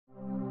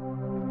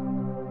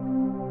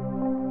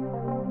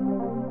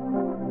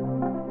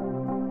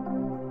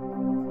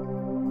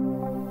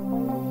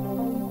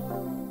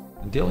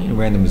Mendelian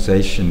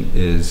randomization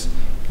is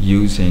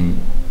using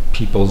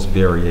people's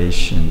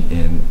variation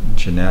in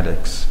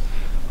genetics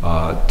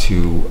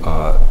to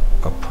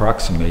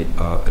approximate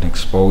an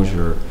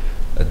exposure,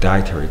 a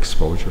dietary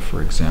exposure,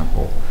 for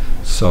example.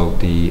 So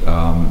the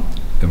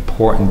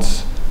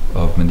importance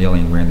of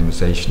Mendelian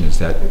randomization is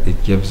that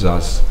it gives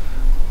us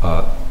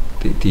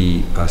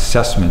the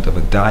assessment of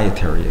a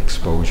dietary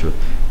exposure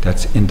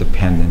that's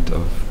independent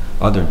of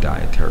other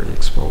dietary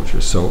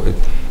exposures. So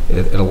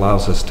it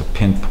allows us to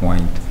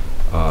pinpoint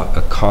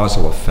a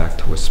causal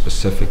effect to a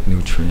specific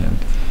nutrient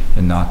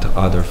and not to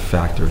other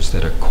factors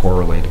that are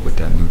correlated with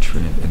that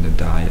nutrient in the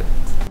diet.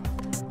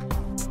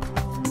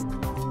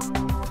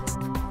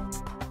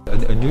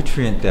 A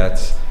nutrient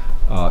that's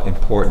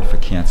important for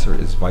cancer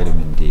is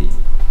vitamin D.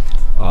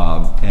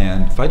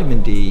 And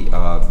vitamin D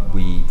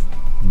we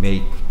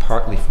make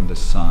partly from the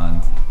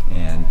sun,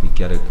 and we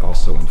get it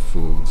also in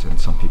foods and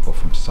some people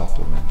from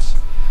supplements.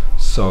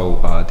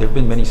 So there have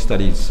been many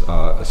studies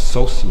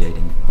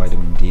associating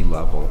vitamin D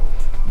level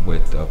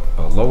with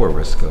a lower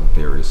risk of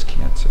various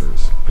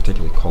cancers,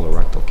 particularly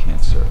colorectal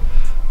cancer.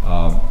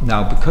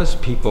 Now, because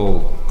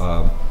people,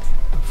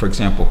 for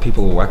example,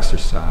 people who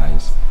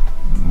exercise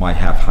might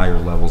have higher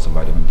levels of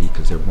vitamin D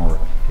because they're more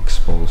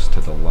exposed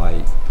to the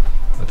light,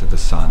 to the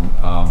sun,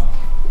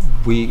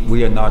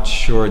 we are not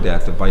sure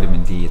that the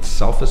vitamin D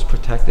itself is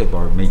protective,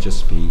 or it may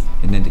just be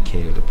an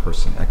indicator the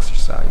person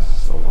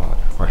exercises a lot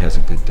or has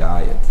a good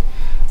diet.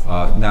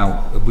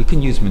 Now, we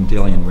can use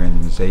Mendelian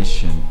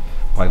randomization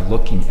by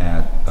looking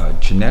at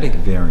genetic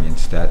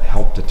variants that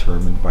help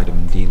determine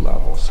vitamin D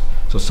levels.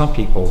 So some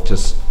people,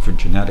 just for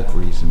genetic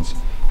reasons,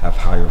 have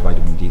higher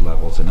vitamin D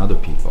levels than other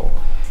people.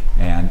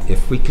 And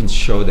if we can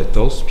show that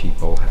those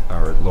people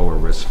are at lower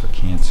risk for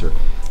cancer,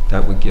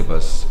 that would give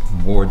us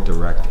more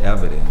direct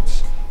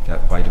evidence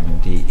that vitamin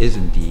D is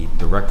indeed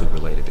directly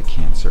related to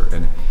cancer,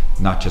 and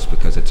not just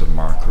because it's a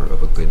marker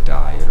of a good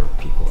diet or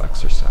people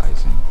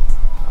exercising,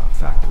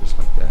 factors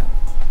like that.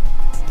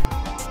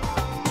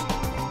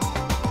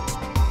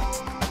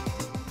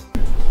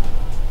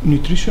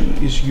 Nutrition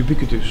is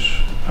ubiquitous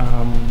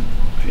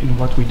in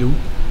what we do,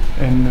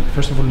 and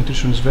first of all,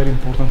 nutrition is very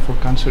important for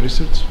cancer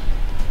research.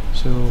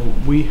 So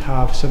we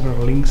have several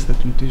links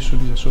that nutrition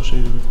is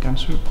associated with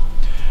cancer,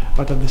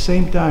 but at the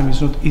same time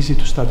it's not easy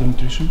to study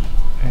nutrition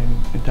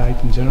and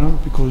diet in general,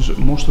 because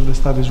most of the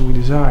studies we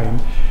design,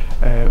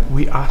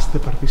 we ask the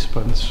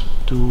participants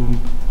to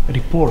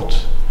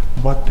report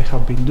what they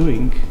have been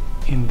doing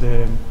in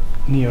the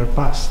near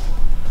past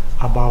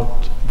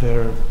about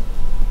their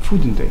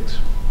food intakes,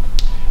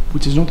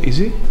 which is not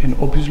easy, and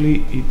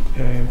obviously it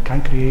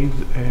can create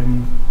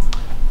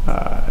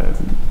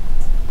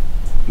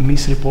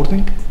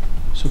misreporting,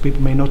 so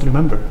people may not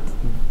remember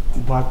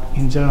what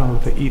in general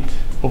they eat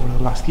over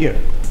the last year.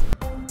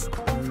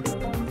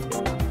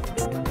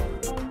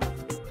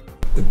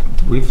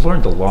 We've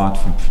learned a lot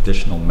from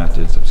traditional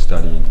methods of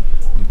studying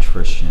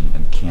nutrition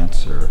and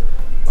cancer,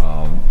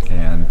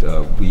 and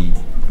we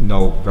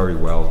know very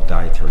well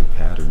dietary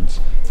patterns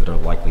that are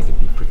likely to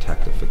be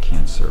protective for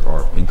cancer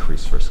or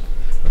increased risk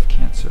of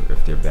cancer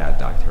if they're bad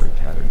dietary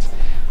patterns.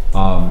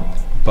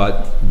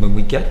 But when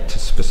we get to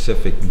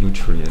specific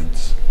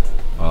nutrients,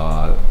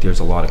 there's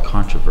a lot of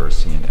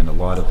controversy, and a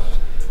lot of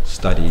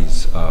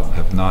studies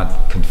have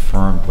not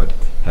confirmed what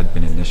had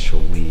been initial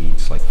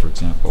leads. Like, for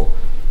example,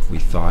 we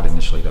thought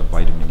initially that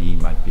vitamin E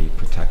might be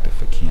protective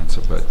for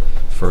cancer, but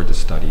further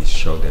studies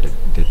showed that it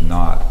did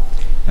not.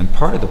 And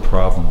part of the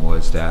problem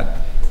was that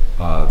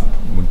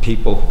when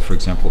people, for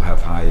example,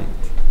 have high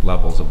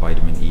levels of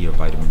vitamin E or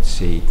vitamin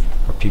C,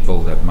 are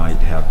people that might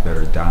have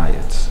better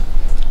diets.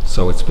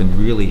 So it's been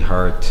really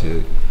hard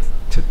to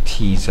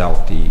tease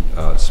out the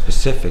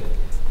specific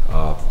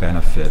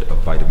benefit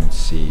of vitamin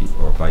C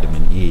or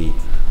vitamin E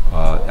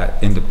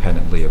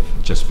independently of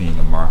just being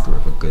a marker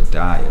of a good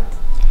diet.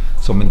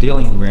 So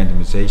Mendelian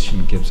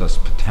randomization gives us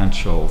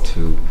potential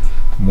to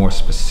more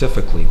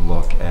specifically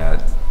look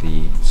at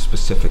the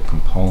specific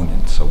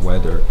components, so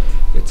whether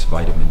it's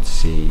vitamin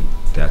C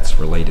that's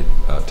related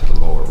to the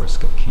lower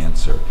risk of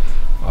cancer.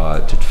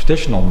 The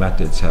traditional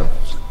methods have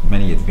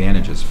many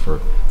advantages for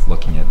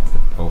looking at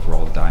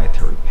overall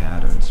dietary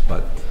patterns,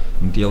 but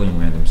Mendelian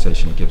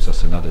randomization gives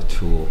us another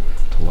tool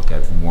to look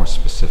at more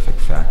specific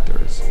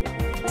factors.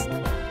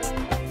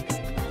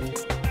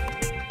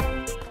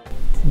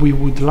 We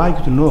would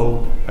like to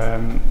know,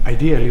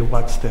 ideally,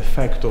 what's the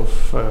effect of,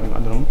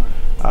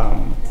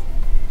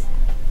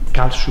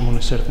 calcium on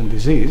a certain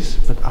disease,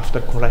 but after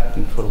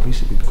correcting for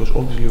obesity, because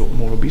obviously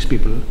more obese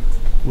people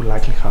will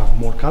likely have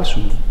more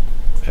calcium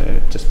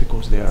just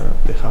because they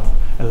have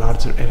a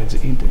larger energy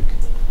intake.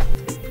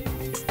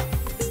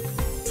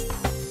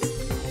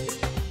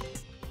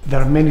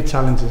 There are many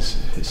challenges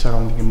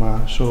surrounding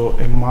MR. So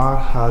MR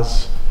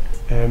has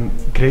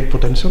great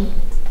potential,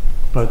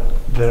 but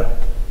there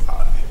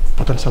are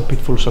potential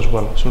pitfalls as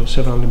well. So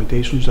several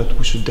limitations that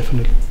we should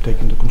definitely take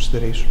into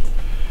consideration.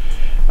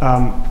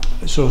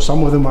 So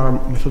some of them are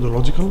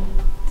methodological.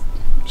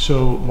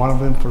 So one of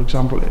them, for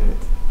example,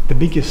 the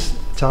biggest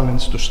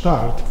challenge to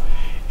start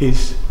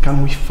is,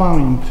 can we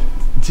find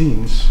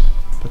genes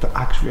that are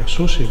actually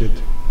associated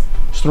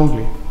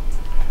strongly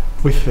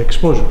with the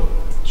exposure.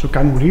 So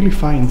can we really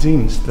find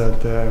genes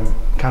that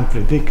can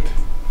predict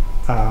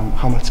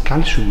how much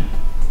calcium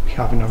we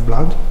have in our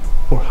blood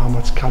or how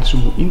much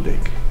calcium we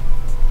intake?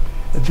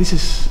 This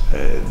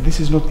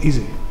is not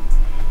easy.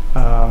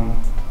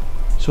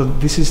 So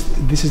this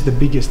is the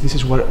biggest. This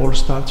is where it all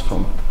starts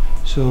from.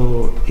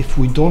 So if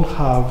we don't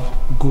have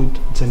good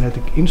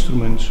genetic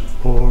instruments,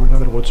 or in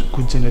other words,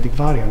 good genetic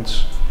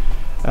variants,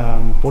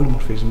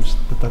 polymorphisms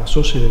that are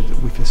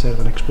associated with a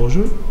certain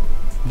exposure,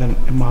 then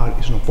MR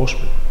is not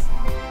possible.